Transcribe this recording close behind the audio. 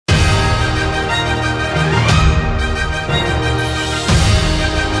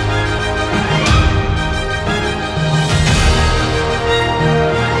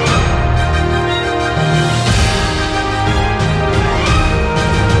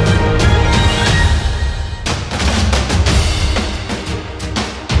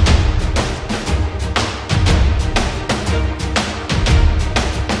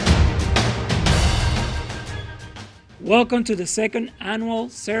Welcome to the second annual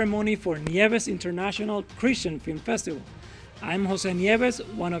ceremony for NICFF International Christian Film Festival. I'm Jose Nieves,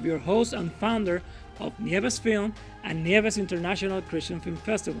 one of your hosts and founder of NICFF Film and NICFF International Christian Film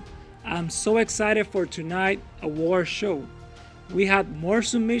Festival. I'm so excited for tonight's award show. We had more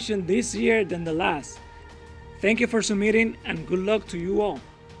submissions this year than the last. Thank you for submitting and good luck to you all.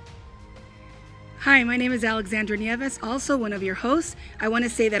 Hi, my name is Alexandra Nieves, also one of your hosts. I want to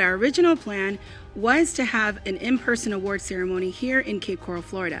say that our original plan was to have an in-person award ceremony here in Cape Coral,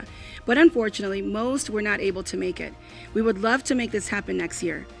 Florida. But unfortunately, most were not able to make it. We would love to make this happen next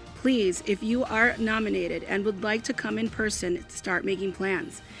year. Please, if you are nominated and would like to come in person, start making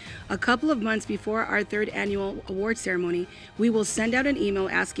plans. A couple of months before our third annual award ceremony, we will send out an email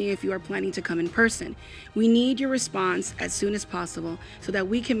asking if you are planning to come in person. We need your response as soon as possible so that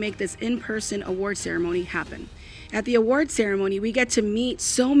we can make this in-person award ceremony happen. At the award ceremony, we get to meet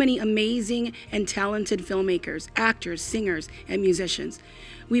so many amazing and talented filmmakers, actors, singers, and musicians.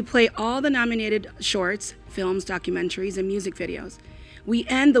 We play all the nominated shorts, films, documentaries, and music videos. We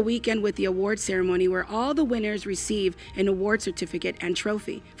end the weekend with the award ceremony where all the winners receive an award certificate and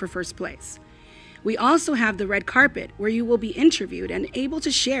trophy for first place. We also have the red carpet where you will be interviewed and able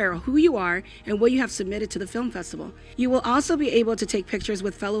to share who you are and what you have submitted to the film festival. You will also be able to take pictures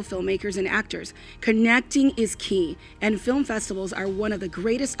with fellow filmmakers and actors. Connecting is key, and film festivals are one of the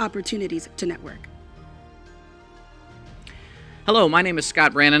greatest opportunities to network. Hello, my name is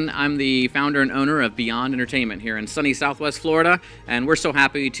Scott Brannon. I'm the founder and owner of Beyond Entertainment here in sunny Southwest Florida, and we're so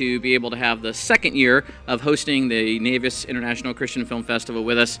happy to be able to have the second year of hosting the NICFF International Christian Film Festival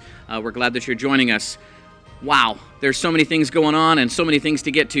with us. We're glad that you're joining us. Wow, there's so many things going on and so many things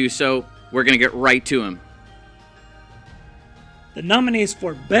to get to, so we're going to get right to them. The nominees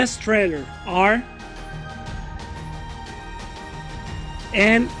for Best Trailer are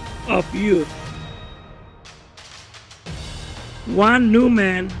End of Youth, One New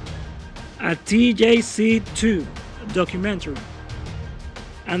Man, a TJC2 documentary.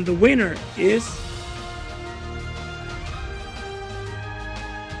 And the winner is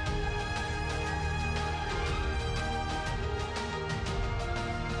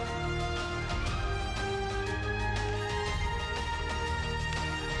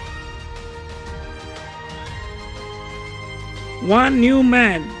One New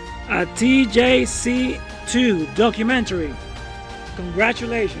Man, a TJC2 documentary.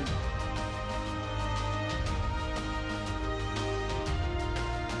 Congratulations.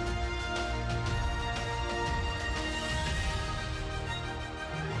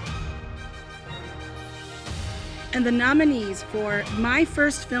 And the nominees for My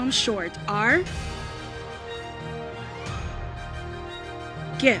First Film Short are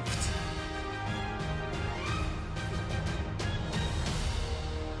Gift,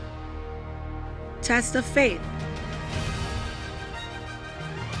 Test of Faith,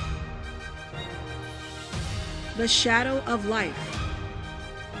 The Shadow of Life,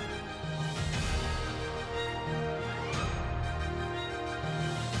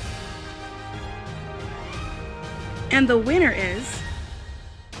 and the winner is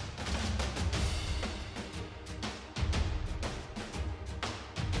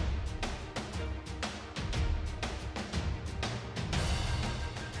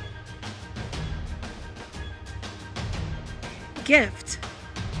Gift.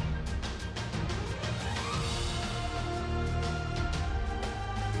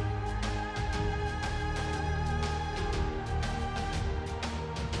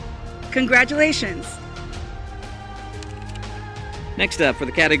 Congratulations. Next up, for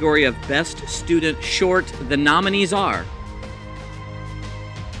the category of Best Student Short, the nominees are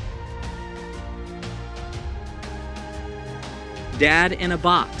Dad in a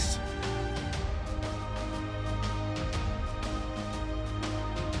Box,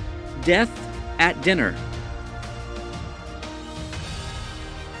 Death at Dinner,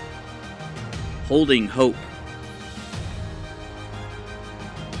 Holding Hope,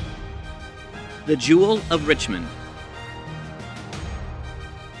 The Jewel of Richmond,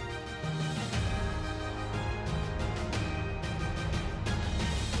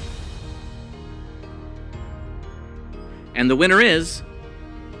 and the winner is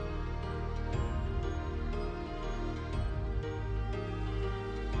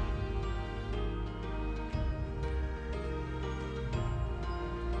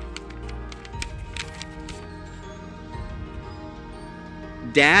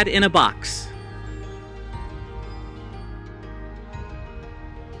Dad in a Box.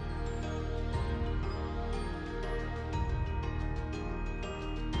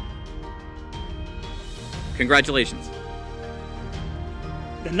 Congratulations.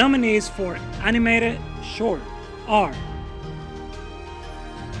 The nominees for Animated Short are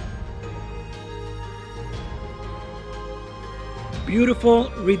Beautiful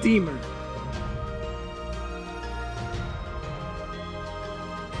Redeemer,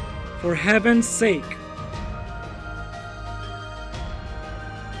 For Heaven's Sake,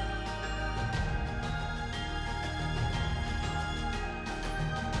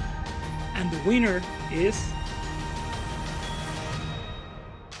 and the winner is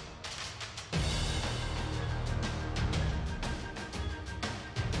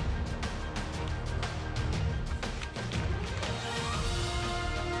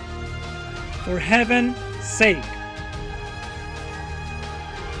For Heaven's Sake.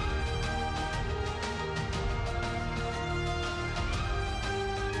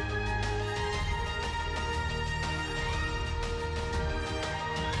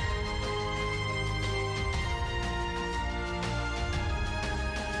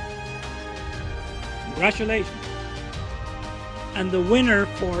 Congratulations. And the winner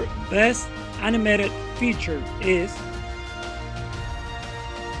for Best Animated Feature is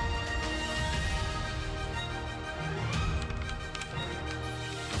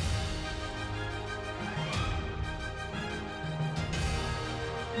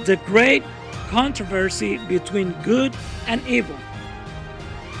The Great Controversy Between Good and Evil.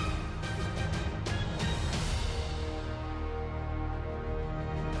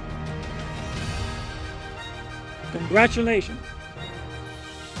 Congratulations.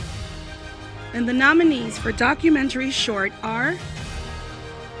 And the nominees for documentary short are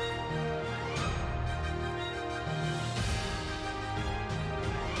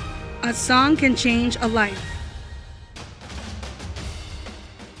A Song Can Change a Life,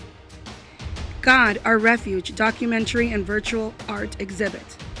 God, Our Refuge documentary and virtual art exhibit,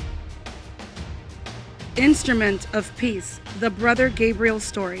 Instrument of Peace, the Brother Gabriel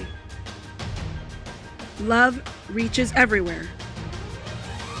story, Love Reaches Everywhere,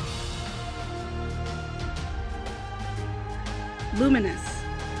 Luminous,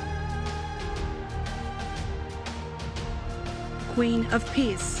 Queen of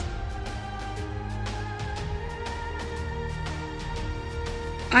Peace,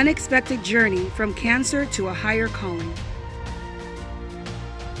 Unexpected Journey from Cancer to a Higher Calling.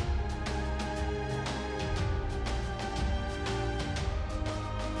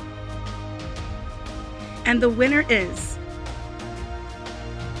 And the winner is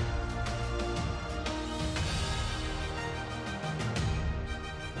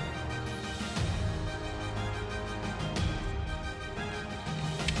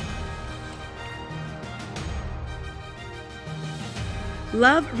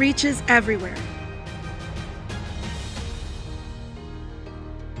Love Reaches Everywhere.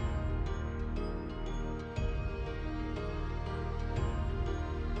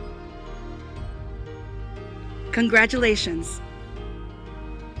 Congratulations.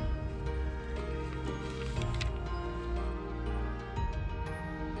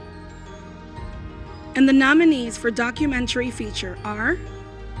 And the nominees for documentary feature are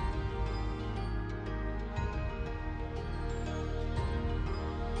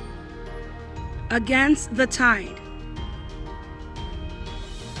Against the Tide,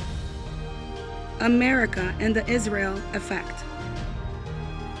 America and the Israel Effect,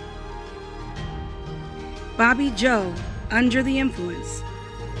 Bobby Joe, Under the Influence,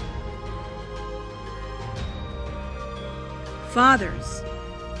 Fathers,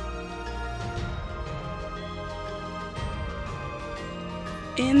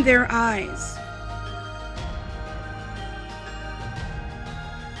 In Their Eyes,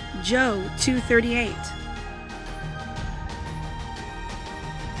 Joe 238,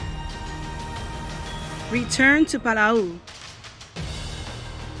 Return to Palau,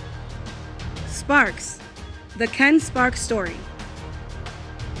 Sparks, The Ken Sparks Story,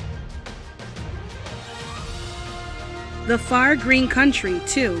 The Far Green Country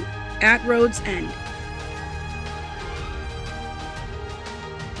 2, At Road's End,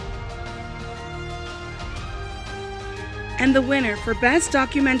 and the winner for Best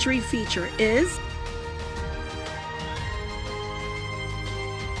Documentary Feature is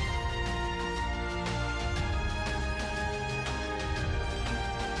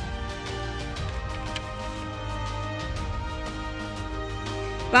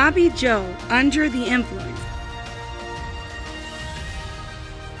Bobby Joe, Under the Influence.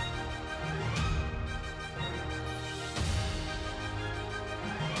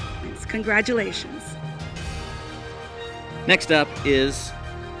 Congratulations. Next up is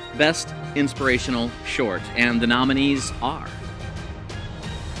Best Inspirational Short, and the nominees are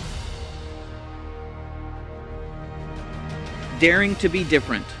Daring to Be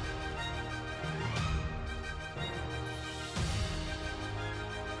Different,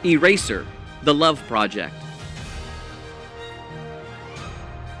 Eraser, The Love Project.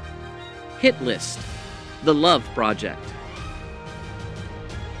 Hit List, The Love Project.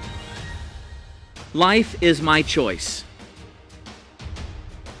 Life is My Choice.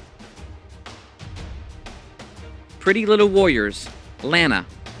 Pretty Little Warriors, Lana.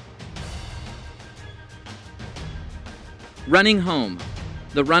 Running Home,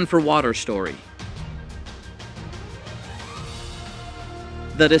 The Run for Water story.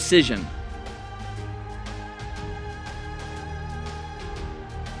 The Decision.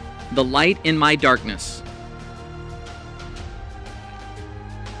 The Light in My Darkness.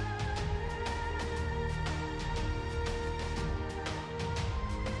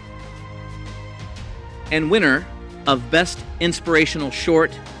 And winner of Best Inspirational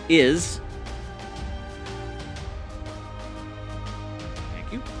Short is...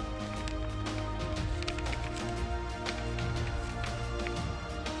 Thank you.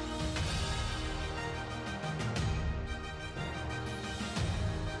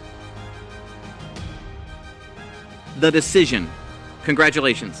 The Decision.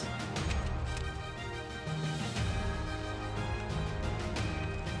 Congratulations.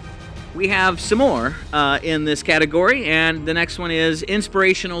 We have some more in this category, and the next one is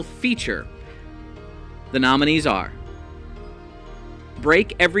Inspirational Feature. The nominees are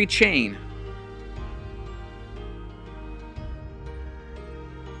Break Every Chain,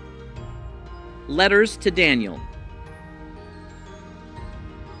 Letters to Daniel,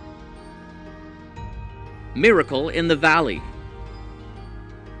 Miracle in the Valley,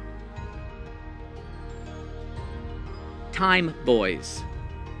 Time Boys,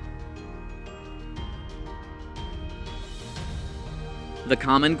 The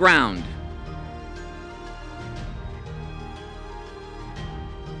Common Ground,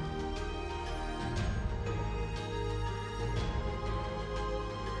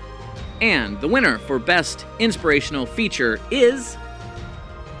 and the winner for Best Inspirational Feature is...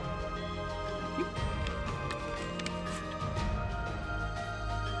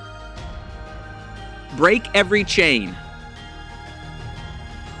 Break Every Chain.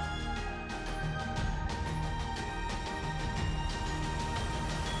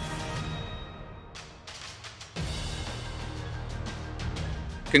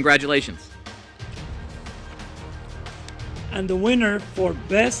 Congratulations. And the winner for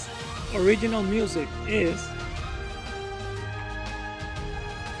Best Original Music is...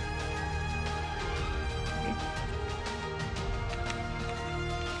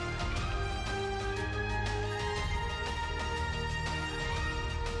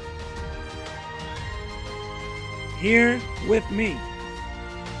 Here With Me.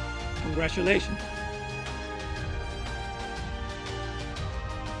 Congratulations.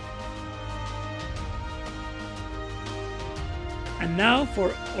 And now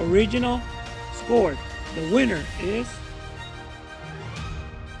for original score. The winner is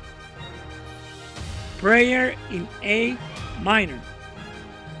Prayer in A Minor.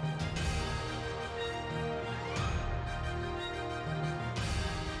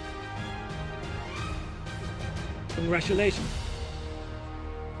 Congratulations.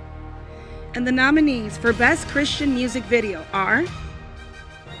 And the nominees for Best Christian Music Video are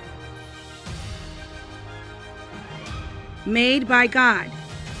Made by God,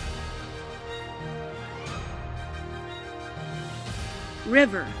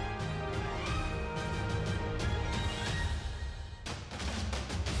 River,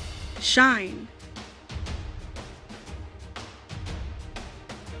 Shine,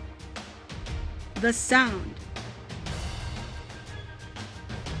 The Sound,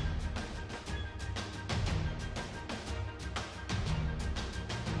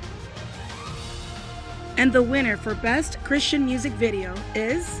 and the winner for Best Christian Music Video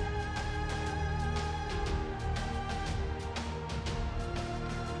is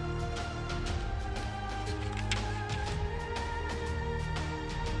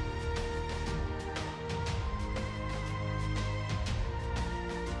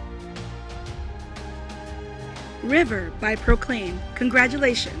River by Proclaim.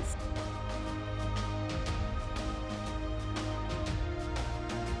 Congratulations.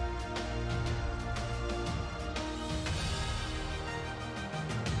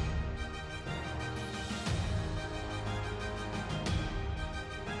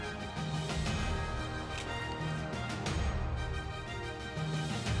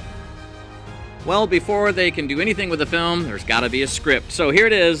 Well, before they can do anything with the film, there's got to be a script. So here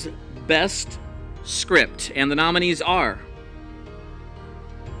it is, Best Script. And the nominees are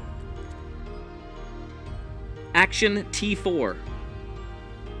Action T4,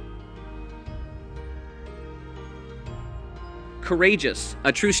 Courageous,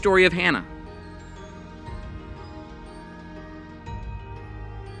 a true story of Hannah.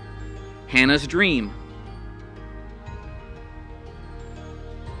 Hannah's Dream.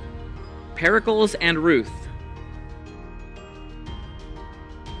 Pericles and Ruth.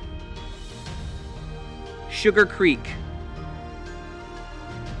 Sugar Creek.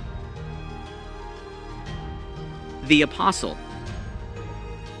 The Apostle.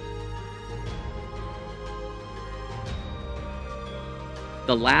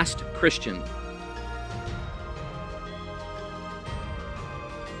 The Last Christian.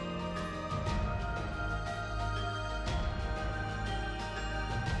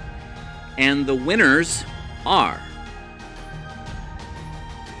 And the winners are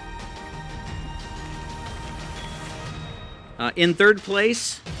in third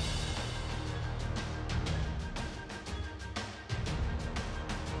place,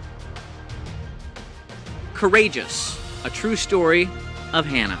 Courageous, a true story of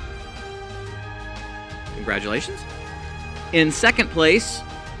Hannah. Congratulations. In second place,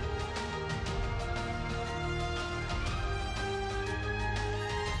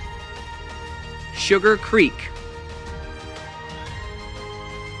 Sugar Creek.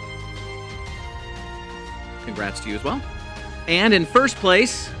 Congrats to you as well. And in first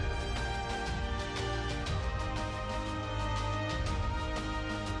place,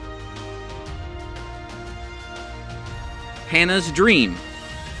 Hannah's Dream.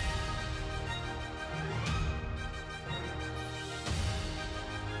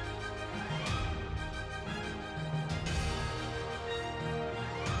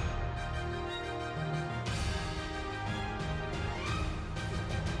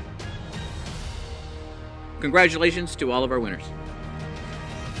 Congratulations to all of our winners.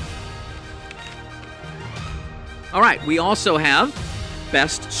 All right, we also have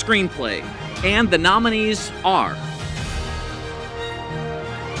Best Screenplay, and the nominees are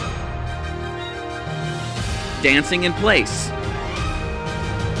Dancing in Place,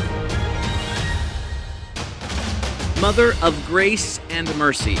 Mother of Grace and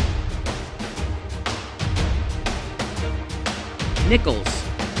Mercy, Nichols,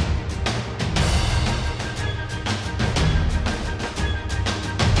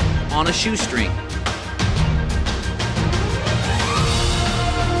 On a Shoestring,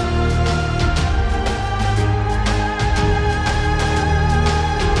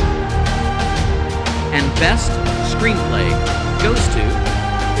 and Best Screenplay goes to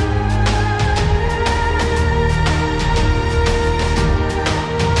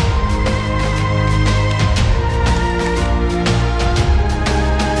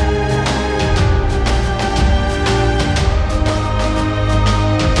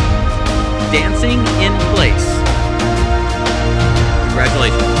Dancing in Place.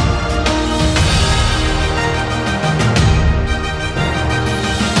 Congratulations.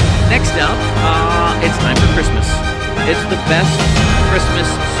 Next up, it's time for Christmas. It's the Best Christmas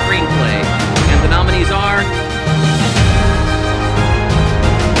Screenplay, and the nominees are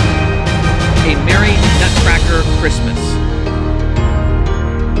A Merry Nutcracker Christmas,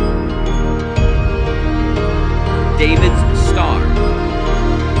 David's Star,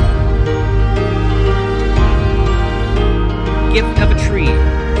 Gift of a Tree,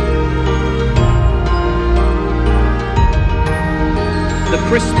 The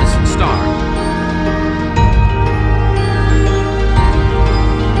Christmas Star,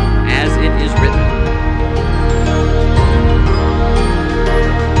 As It Is Written,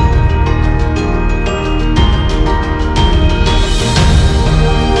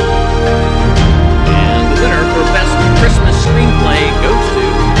 and the winner for Best Christmas Screenplay goes to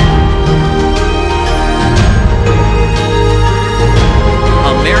A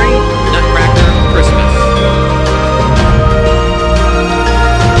Merry Nutcracker Christmas.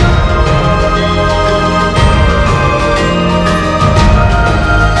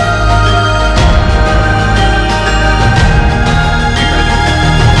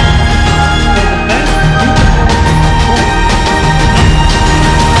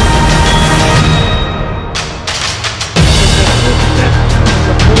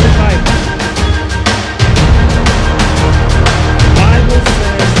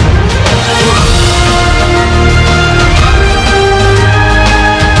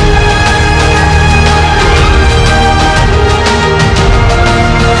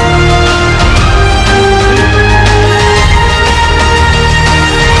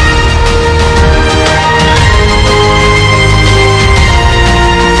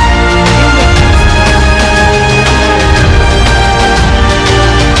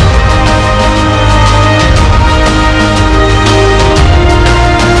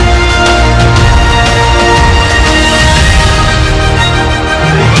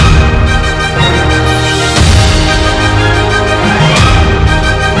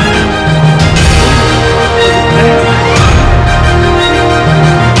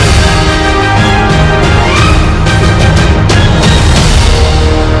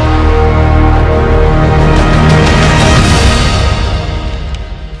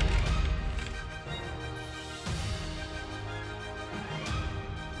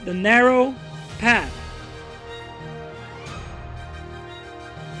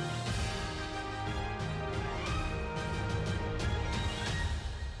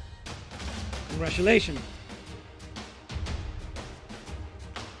 Congratulations.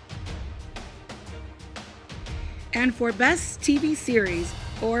 And for Best TV Series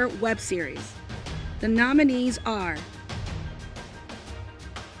or Web Series, the nominees are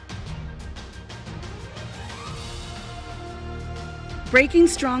Breaking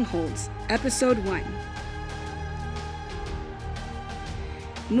Strongholds, Episode 1.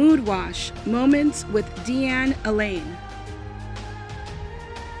 Mood Wash, Moments with Deanne Elaine.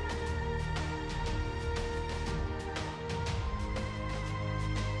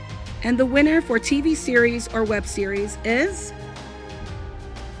 And the winner for TV series or web series is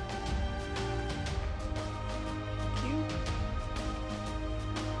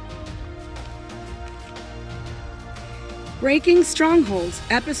Breaking Strongholds,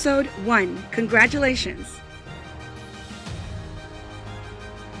 Episode 1. Congratulations.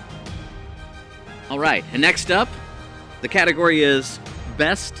 All right, and next up, the category is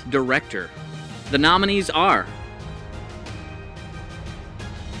Best Director. The nominees are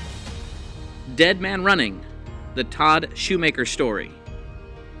Dead Man Running, the Todd Shoemaker story.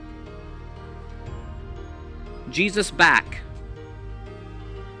 Jesus Back.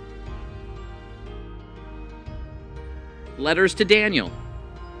 Letters to Daniel.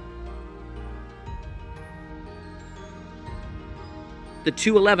 The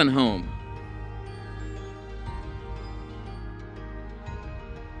 211 Home.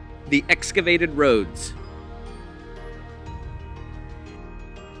 The Excavated Roads.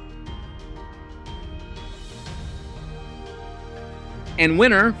 And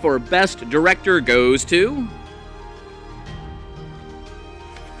winner for Best Director goes to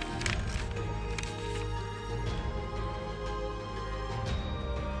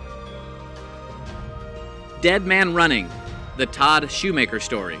Dead Man Running, the Todd Shoemaker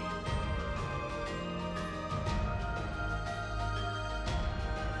story.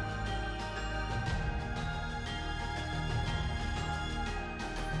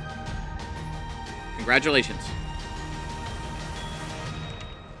 Congratulations.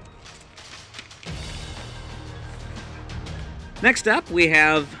 Next up, we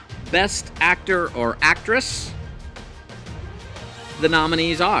have Best Actor or Actress. The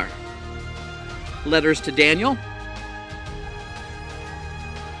nominees are Letters to Daniel,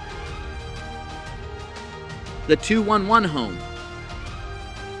 The 211 Home,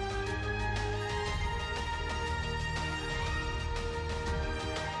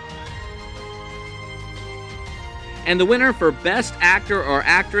 and the winner for Best Actor or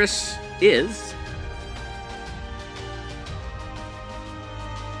Actress is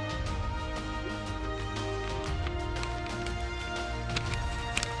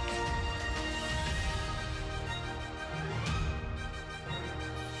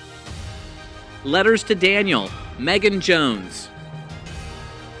Letters to Daniel, Megan Jones.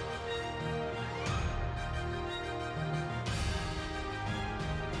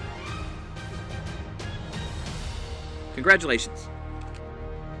 Congratulations.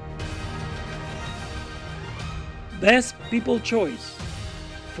 Best People Choice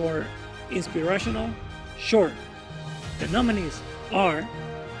for Inspirational Short. The nominees are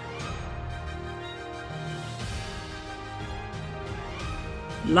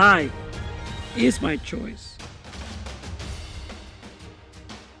Life Is My Choice,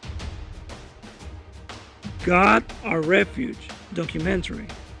 God Our Refuge documentary,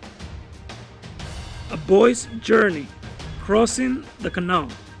 A Boy's Journey, Crossing the Canal,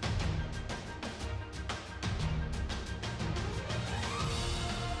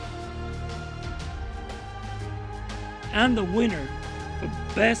 and the winner for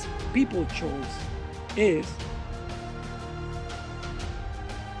Best People Choice is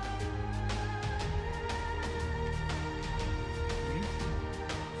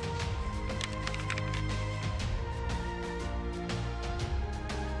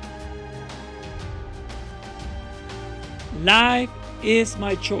Life Is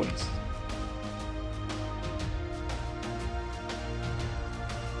My Choice.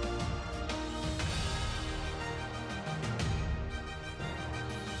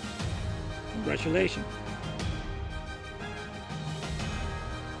 Congratulations.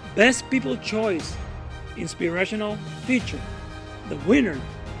 Best People Choice Inspirational Feature. The winner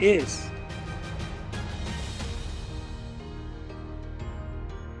is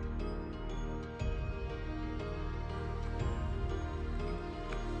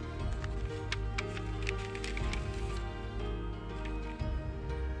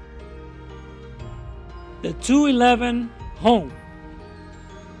The 211 Home.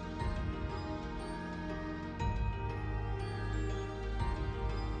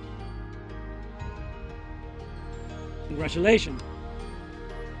 Congratulations.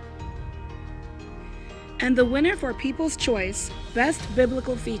 And the winner for People's Choice Best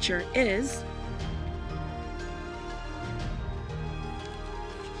Biblical Feature is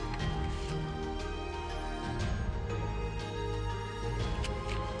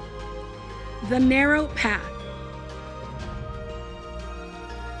The Narrow Path.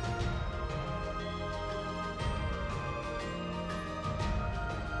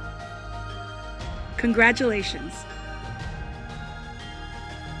 Congratulations.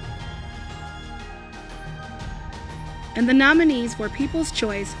 And the nominees for People's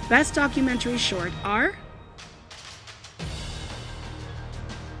Choice Best Documentary Short are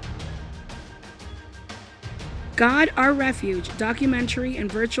God Our Refuge Documentary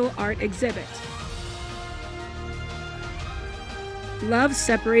and Virtual Art Exhibit, Love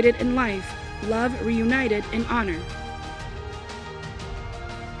Separated in Life, Love Reunited in Honor,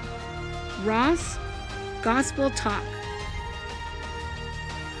 Ross Gospel Talk,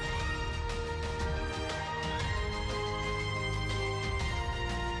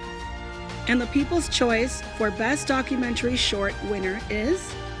 and the People's Choice for Best Documentary Short winner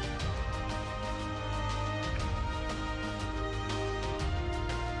is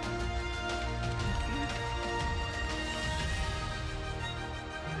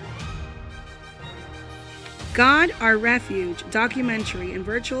God Our Refuge Documentary and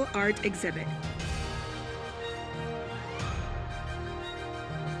Virtual Art Exhibit.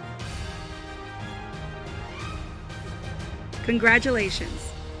 Congratulations.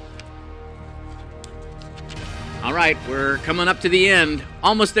 All right, we're coming up to the end.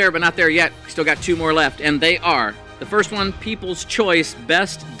 Almost there, but not there yet. Still got two more left, and they are the first one, People's Choice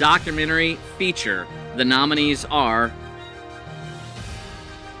Best Documentary Feature. The nominees are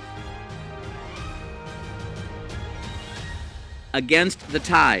Against the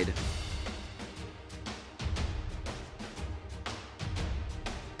Tide,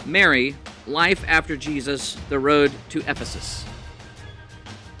 Mary, Life After Jesus, The Road to Ephesus,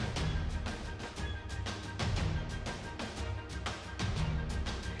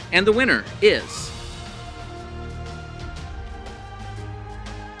 and the winner is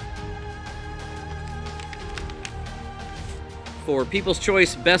for People's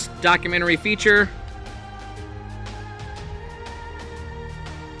Choice Best Documentary Feature,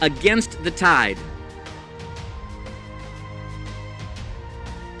 Against the Tide.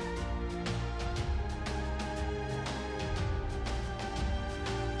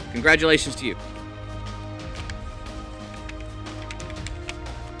 Congratulations to you.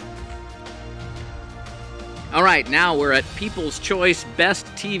 All right, now we're at People's Choice Best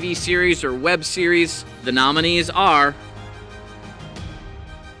TV Series or Web Series. The nominees are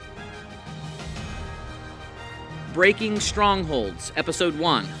Breaking Strongholds, Episode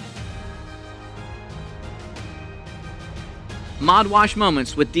 1. Mod Wash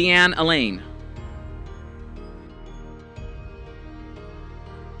Moments with Deanne Elaine.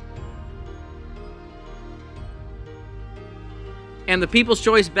 And the People's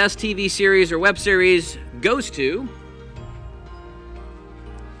Choice Best TV Series or Web Series goes to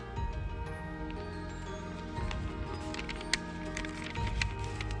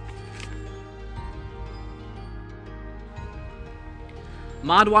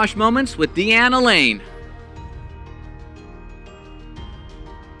Mod Wash Moments with Deanne Elaine.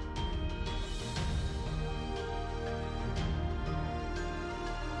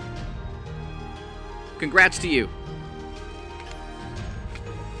 Congrats to you.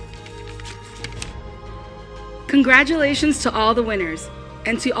 Congratulations to all the winners.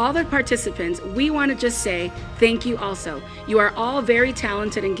 And to all the participants, we want to just say thank you also. You are all very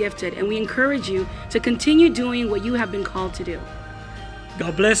talented and gifted, and we encourage you to continue doing what you have been called to do.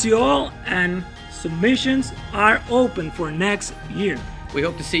 God bless you all, and submissions are open for next year. We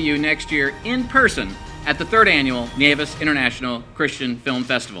hope to see you next year in person at the 3rd Annual NICFF International Christian Film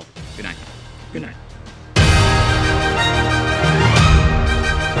Festival. Good night. Good night.